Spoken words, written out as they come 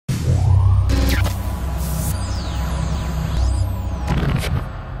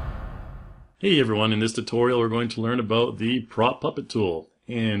Hey everyone, in this tutorial we're going to learn about the prop puppet tool,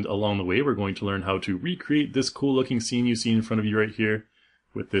 and along the way we're going to learn how to recreate this cool looking scene you see in front of you right here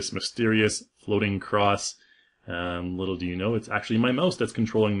with this mysterious floating cross. Little do you know, it's actually my mouse that's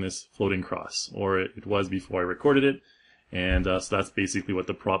controlling this floating cross, or it was before I recorded it, and so that's basically what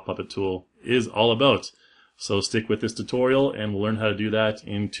the prop puppet tool is all about. So stick with this tutorial and we'll learn how to do that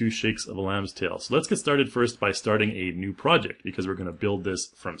in 2 shakes of a lamb's tail. So let's get started first by starting a new project because we're going to build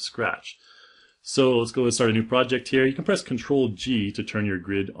this from scratch. So let's go and start a new project here. You can press Ctrl G to turn your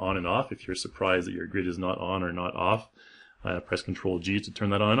grid on and off if you're surprised that your grid is not on or not off. Press Ctrl G to turn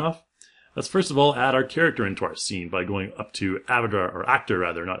that on and off. Let's first of all add our character into our scene by going up to Avatar, or Actor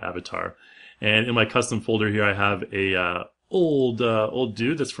rather, not Avatar. And in my custom folder here I have a old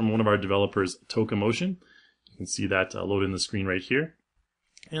dude that's from one of our developers, Tokamotion. You can see that loaded in the screen right here.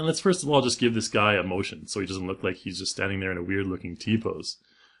 And let's first of all just give this guy a motion so he doesn't look like he's just standing there in a weird looking T-pose.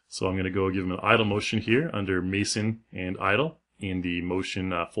 So I'm going to go give him an idle motion here under Mason and idle in the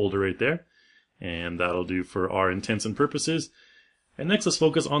motion folder right there. And that'll do for our intents and purposes. And next let's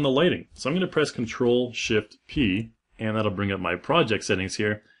focus on the lighting. So I'm going to press Ctrl Shift P and that'll bring up my project settings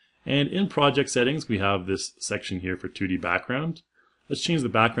here. And in project settings we have this section here for 2D background. Let's change the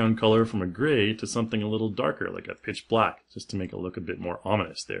background color from a gray to something a little darker, like a pitch black, just to make it look a bit more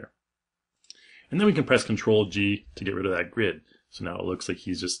ominous there. And then we can press Ctrl G to get rid of that grid. So now it looks like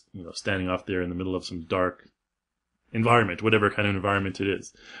he's just, standing off there in the middle of some dark environment, whatever kind of environment it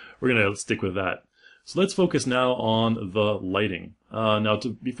is. We're going to stick with that. So let's focus now on the lighting.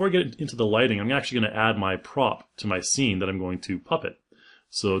 Before I get into the lighting, I'm actually going to add my prop to my scene that I'm going to puppet.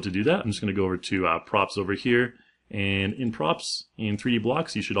 So to do that, I'm just going to go over to props over here. And in props, in 3D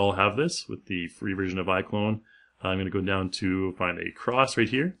blocks, you should all have this with the free version of iClone. I'm going to go down to find a cross right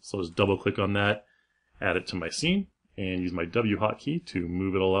here. So I'll just double click on that, add it to my scene, and use my W hotkey to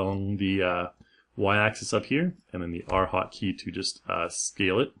move it along the Y-axis up here, and then the R hotkey to just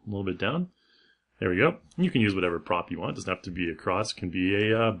scale it a little bit down. There we go. You can use whatever prop you want. It doesn't have to be a cross. It can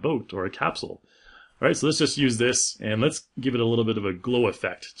be a boat or a capsule. All right, so let's just use this, and let's give it a little bit of a glow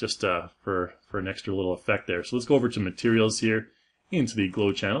effect, just for an extra little effect there. So let's go over to Materials here, into the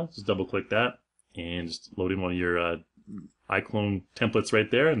glow channel. Just double-click that, and just load in one of your iClone templates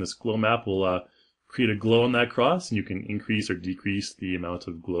right there, and this glow map will create a glow on that cross, and you can increase or decrease the amount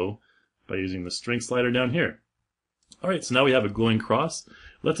of glow by using the strength slider down here. Alright, so now we have a glowing cross.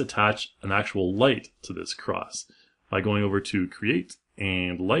 Let's attach an actual light to this cross by going over to Create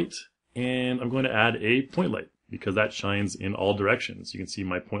and Light, and I'm going to add a point light because that shines in all directions. You can see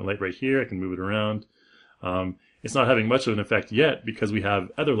my point light right here. I can move it around. It's not having much of an effect yet because we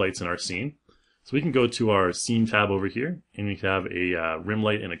have other lights in our scene. So we can go to our Scene tab over here, and we have a rim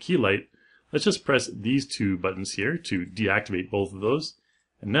light and a key light. Let's just press these 2 buttons here to deactivate both of those.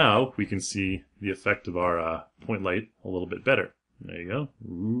 And now we can see the effect of our point light a little bit better. There you go.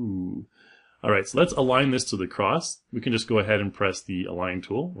 Ooh. Alright, so let's align this to the cross. We can just go ahead and press the Align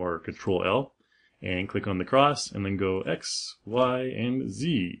tool, or Control L, and click on the cross, and then go X, Y, and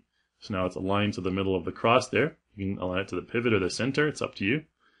Z. So now it's aligned to the middle of the cross there. You can align it to the pivot or the center, it's up to you. And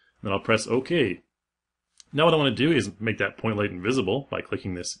then I'll press OK. Now what I want to do is make that point light invisible by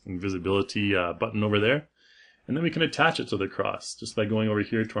clicking this invisibility button over there. And then we can attach it to the cross just by going over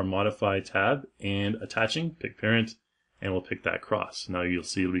here to our Modify tab and attaching, pick Parent, and we'll pick that cross. Now you'll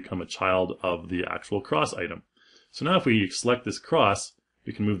see it'll become a child of the actual cross item. So now if we select this cross,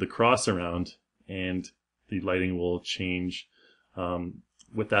 we can move the cross around and the lighting will change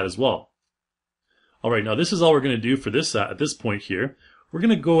with that as well. Alright, now this is all we're going to do for this at this point here. We're going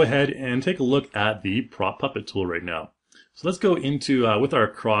to go ahead and take a look at the prop puppet tool right now. So let's go into, with our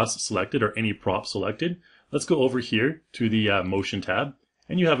cross selected or any prop selected, let's go over here to the motion tab,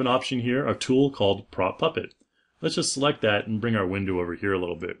 and you have an option here, a tool called prop puppet. Let's just select that and bring our window over here a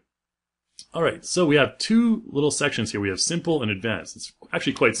little bit. Alright, so we have 2 little sections here. We have simple and advanced. It's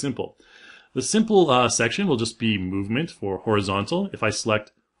actually quite simple. The simple section will just be movement for horizontal. If I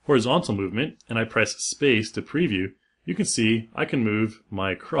select horizontal movement and I press space to preview, you can see I can move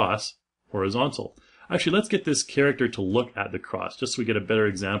my cross horizontal. Actually, let's get this character to look at the cross, just so we get a better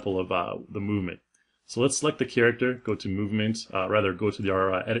example of the movement. So let's select the character, go to movement, go to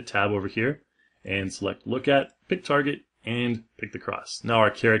our edit tab over here, and select look at, pick target, and pick the cross. Now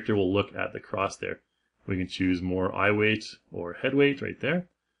our character will look at the cross there. We can choose more eye weight or head weight right there.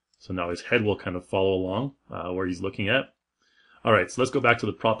 So now his head will kind of follow along where he's looking at. Alright, so let's go back to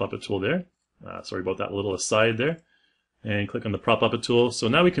the prop puppet tool there. Sorry about that little aside there. And click on the prop puppet tool. So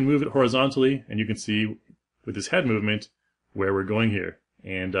now we can move it horizontally, and you can see with his head movement where we're going here.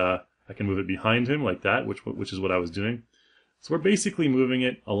 And I can move it behind him like that, which is what I was doing. So we're basically moving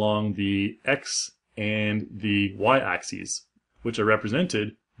it along the X and the Y axes, which are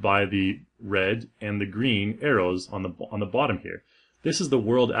represented by the red and the green arrows on the bottom here. This is the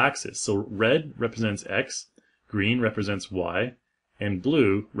world axis. So red represents X, green represents Y, and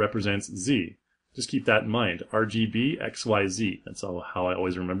blue represents Z. Just keep that in mind. RGB, X, Y, Z. That's how I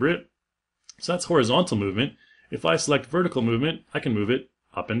always remember it. So that's horizontal movement. If I select vertical movement, I can move it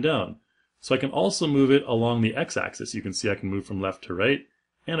up and down. So I can also move it along the X-axis. You can see I can move from left to right,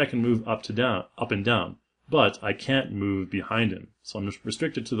 and I can move up and down. But I can't move behind him. So I'm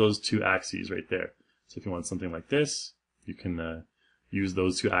restricted to those two axes right there. So if you want something like this, you can use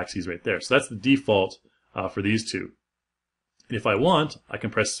those two axes right there. So that's the default for these two. And if I want, I can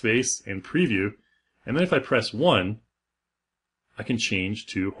press space and preview. And then if I press 1, I can change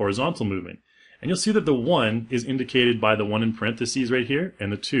to horizontal movement. And you'll see that the 1 is indicated by the 1 in parentheses right here,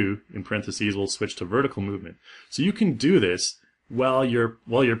 and the 2 in parentheses will switch to vertical movement. So you can do this while you're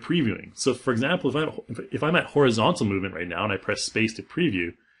previewing. So for example, if I'm at horizontal movement right now and I press space to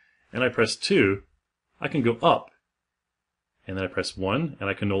preview, and I press 2, I can go up. And then I press 1, and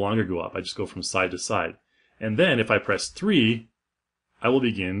I can no longer go up. I just go from side to side. And then if I press 3, I will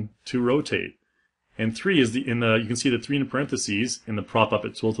begin to rotate. And 3 is you can see the 3 in parentheses in the prop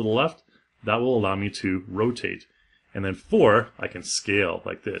puppet tool to the left. That will allow me to rotate. And then 4, I can scale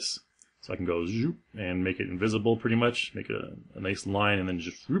like this. So I can go zoop and make it invisible pretty much, make it a nice line, and then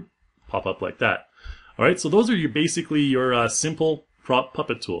just whoop, pop up like that. All right, so those are basically your simple prop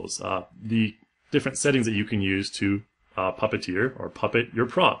puppet tools, the different settings that you can use to puppeteer or puppet your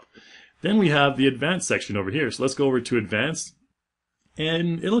prop. Then we have the advanced section over here. So let's go over to advanced.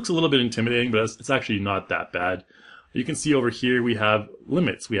 And it looks a little bit intimidating, but it's actually not that bad. You can see over here we have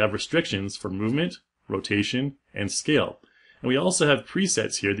limits. We have restrictions for movement, rotation, and scale. And we also have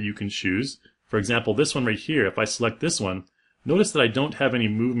presets here that you can choose. For example, this one right here, if I select this one, notice that I don't have any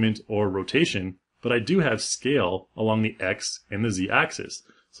movement or rotation, but I do have scale along the X and the Z axis.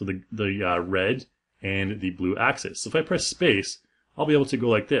 So the red and the blue axis. So if I press space, I'll be able to go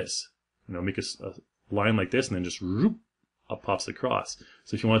like this. Make a line like this and then just whoop, up pops the cross.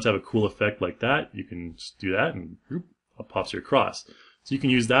 So if you want to have a cool effect like that, you can just do that and whoop, up pops your cross. So you can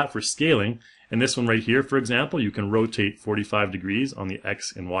use that for scaling. And this one right here, for example, you can rotate 45 degrees on the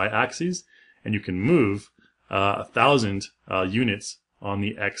X and Y axes, and you can move 1,000 units on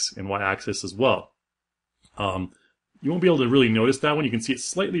the X and Y axis as well. You won't be able to really notice that one. You can see it's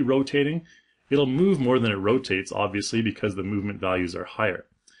slightly rotating. It'll move more than it rotates, obviously, because the movement values are higher.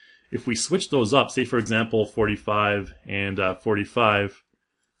 If we switch those up, say for example 45 and 45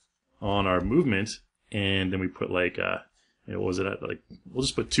 on our movement, and then we put like what was it at? Like we'll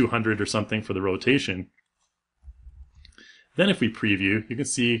just put 200 or something for the rotation. Then if we preview, you can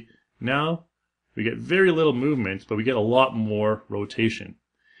see now we get very little movement, but we get a lot more rotation.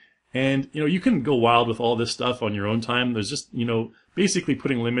 And you can go wild with all this stuff on your own time. There's just basically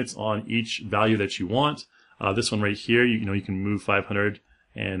putting limits on each value that you want. This one right here, you can move 500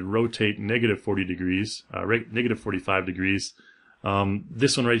 and rotate negative 40 degrees, negative 45 degrees.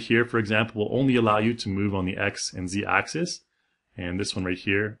 This one right here, for example, will only allow you to move on the X and Z axis. And this one right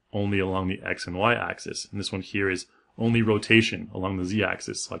here, only along the X and Y axis. And this one here is only rotation along the Z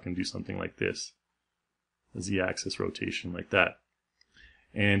axis. So I can do something like this. The Z axis rotation like that.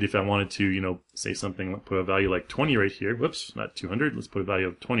 And if I wanted to, say something, put a value like 20 right here. Whoops, not 200. Let's put a value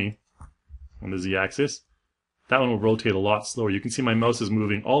of 20 on the Z axis. That one will rotate a lot slower. You can see my mouse is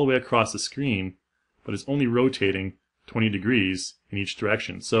moving all the way across the screen, but it's only rotating 20 degrees in each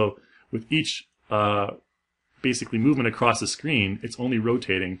direction. So with each basically movement across the screen, it's only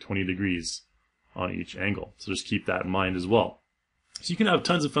rotating 20 degrees on each angle. So just keep that in mind as well. So you can have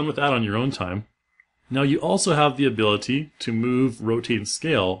tons of fun with that on your own time. Now you also have the ability to move, rotate, and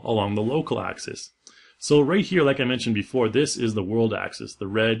scale along the local axis. So right here, like I mentioned before, this is the world axis. The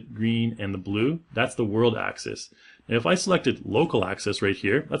red, green, and the blue, that's the world axis. Now if I selected local axis right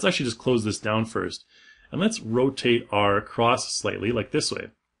here, let's actually just close this down first. And let's rotate our cross slightly, like this way.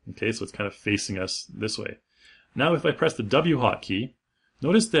 Okay, so it's kind of facing us this way. Now if I press the W hotkey,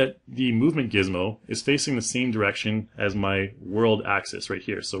 notice that the movement gizmo is facing the same direction as my world axis right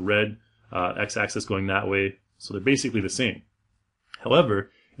here. So red, X-axis going that way, so they're basically the same.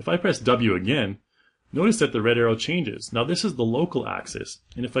 However, if I press W again, notice that the red arrow changes. Now this is the local axis,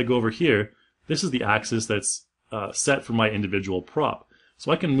 and if I go over here, this is the axis that's set for my individual prop.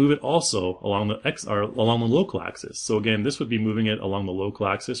 So I can move it also along the local axis. So again, this would be moving it along the local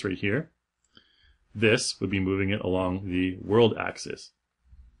axis right here. This would be moving it along the world axis.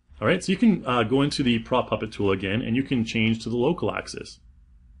 All right, so you can go into the prop puppet tool again, and you can change to the local axis.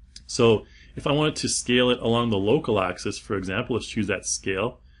 So If I wanted to scale it along the local axis, for example, let's choose that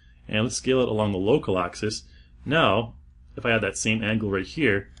scale, and let's scale it along the local axis. Now, if I had that same angle right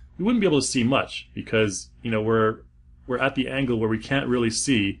here, we wouldn't be able to see much because we're at the angle where we can't really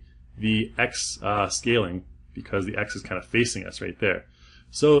see the X scaling because the X is kind of facing us right there.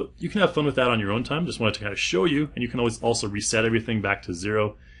 So you can have fun with that on your own time. Just wanted to kind of show you, and you can always also reset everything back to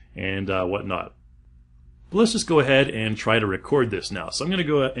 0 and whatnot. But let's just go ahead and try to record this now. So I'm going to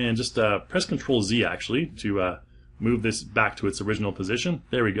go and just press Control Z actually to move this back to its original position.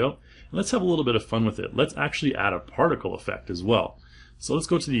 There we go. And let's have a little bit of fun with it. Let's actually add a particle effect as well. So let's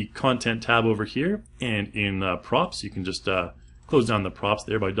go to the Content tab over here, and in Props, you can just close down the props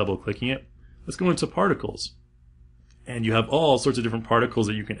there by double-clicking it. Let's go into Particles. And you have all sorts of different particles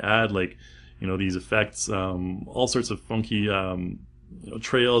that you can add, like these effects, all sorts of funky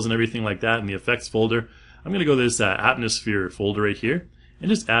trails and everything like that in the effects folder. I'm going to go to this atmosphere folder right here and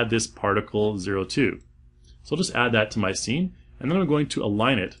just add this particle 02. So I'll just add that to my scene, and then I'm going to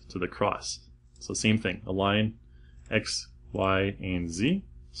align it to the cross. So same thing, align X, Y, and Z.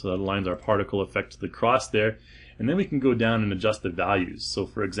 So that aligns our particle effect to the cross there. And then we can go down and adjust the values. So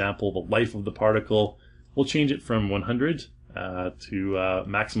for example, the life of the particle, we'll change it from 100 to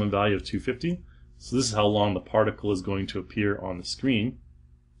maximum value of 250. So this is how long the particle is going to appear on the screen.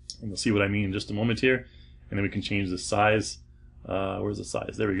 And you'll see what I mean in just a moment here. And then we can change the size. Where's the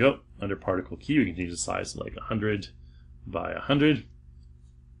size? There we go. Under particle key, we can change the size to like 100 by 100.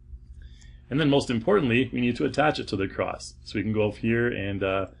 And then most importantly, we need to attach it to the cross. So we can go over here and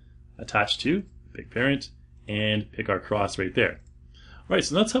attach to, pick parent, and pick our cross right there. All right,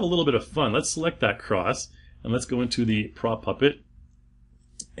 so let's have a little bit of fun. Let's select that cross, and let's go into the prop puppet.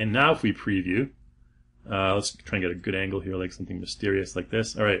 And now if we preview, let's try and get a good angle here, like something mysterious like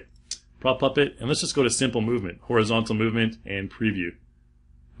this. All right, prop puppet, and let's just go to simple movement, horizontal movement, and preview.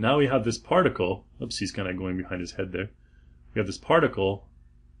 Now we have this particle. Oops, he's kind of going behind his head there. We have this particle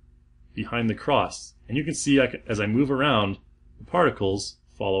behind the cross, and you can see as I move around, the particles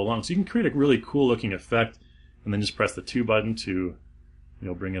follow along. So you can create a really cool looking effect, and then just press the 2 button to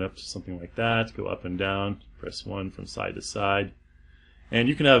bring it up to something like that, go up and down, press 1 from side to side, and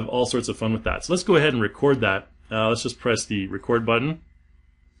you can have all sorts of fun with that. So let's go ahead and record that. Let's just press the record button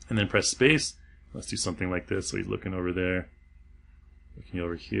and then press space. Let's do something like this. So he's looking over there, looking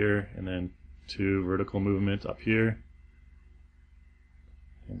over here, and then 2 vertical movement up here.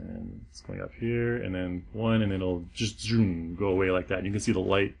 And then it's going up here, and then 1, and then it'll just zoom, go away like that. And you can see the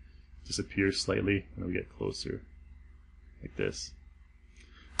light disappear slightly, and then we get closer, like this.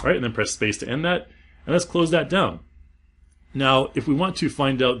 All right, and then press space to end that, and let's close that down. Now, if we want to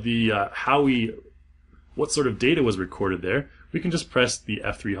find out the what sort of data was recorded there, we can just press the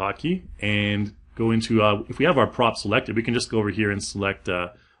F3 hotkey and go into, if we have our prop selected, we can just go over here and select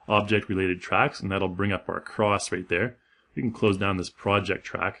object-related tracks, and that'll bring up our cross right there. We can close down this project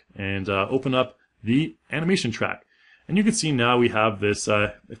track and open up the animation track. And you can see now we have this,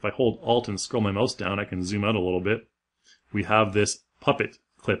 if I hold Alt and scroll my mouse down, I can zoom out a little bit. We have this puppet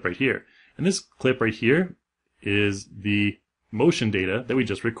clip right here. And this clip right here is the motion data that we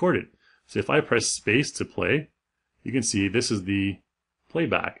just recorded. So if I press space to play, you can see this is the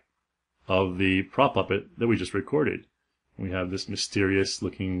playback of the prop puppet that we just recorded. We have this mysterious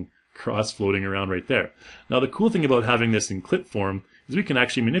looking cross floating around right there. Now the cool thing about having this in clip form is we can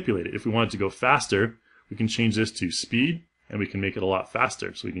actually manipulate it. If we want it to go faster, we can change this to speed, and we can make it a lot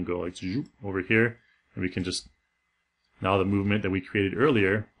faster. So we can go like over here, and we can just, now the movement that we created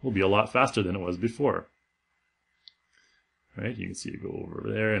earlier will be a lot faster than it was before. Right? You can see it go over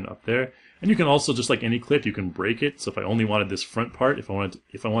there and up there. And you can also, just like any clip, you can break it. So if I only wanted this front part, if I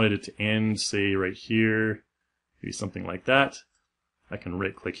wanted it to end, say right here, maybe something like that, I can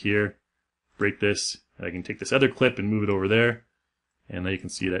right click here, break this, and I can take this other clip and move it over there. And now you can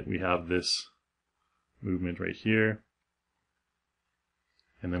see that we have this movement right here.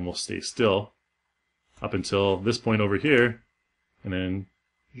 And then we'll stay still up until this point over here, and then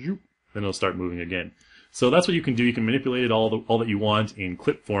it'll start moving again. So that's what you can do. You can manipulate it all that you want in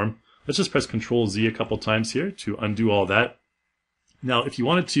clip form. Let's just press Control Z a couple times here to undo all that. Now, if you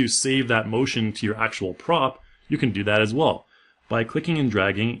wanted to save that motion to your actual prop, you can do that as well by clicking and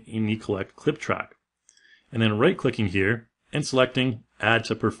dragging in the Collect Clip track. And then right-clicking here and selecting Add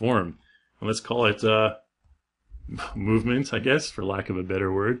to Perform. And let's call it movement, I guess, for lack of a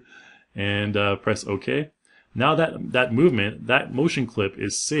better word. And press OK. Now that movement, that motion clip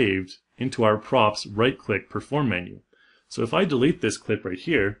is saved into our prop's right-click Perform menu. So if I delete this clip right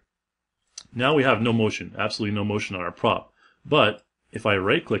here, now we have no motion, absolutely no motion on our prop. But if I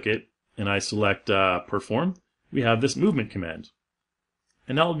right-click it and I select Perform, we have this movement command.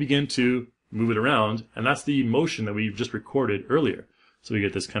 And that will begin to move it around, and that's the motion that we just recorded earlier. So we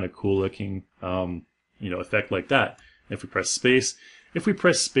get this kind of cool looking, effect like that. If we press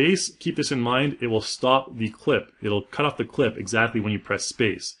space, keep this in mind, it will stop the clip. It'll cut off the clip exactly when you press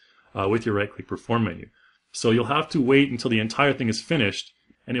space with your right-click perform menu. So you'll have to wait until the entire thing is finished,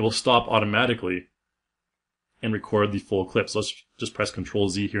 and it will stop automatically and record the full clip. So let's just press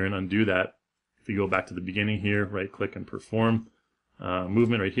Control-Z here and undo that. If you go back to the beginning here, right-click and perform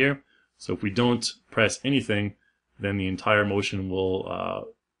movement right here. So if we don't press anything, then the entire motion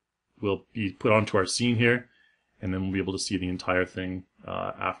will be put onto our scene here, and then we'll be able to see the entire thing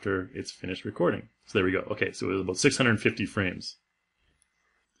after it's finished recording. So there we go. Okay, so it was about 650 frames.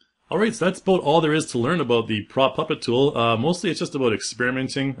 Alright, so that's about all there is to learn about the Prop Puppet tool. Mostly it's just about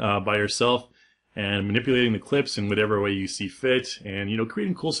experimenting by yourself and manipulating the clips in whatever way you see fit, and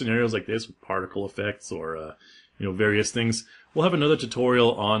creating cool scenarios like this with particle effects or various things. We'll have another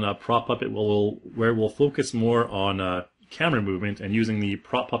tutorial on Prop Puppet where we'll focus more on camera movement and using the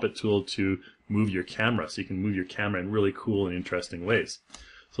Prop Puppet tool to move your camera, so you can move your camera in really cool and interesting ways.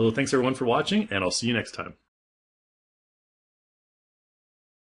 So thanks everyone for watching, and I'll see you next time.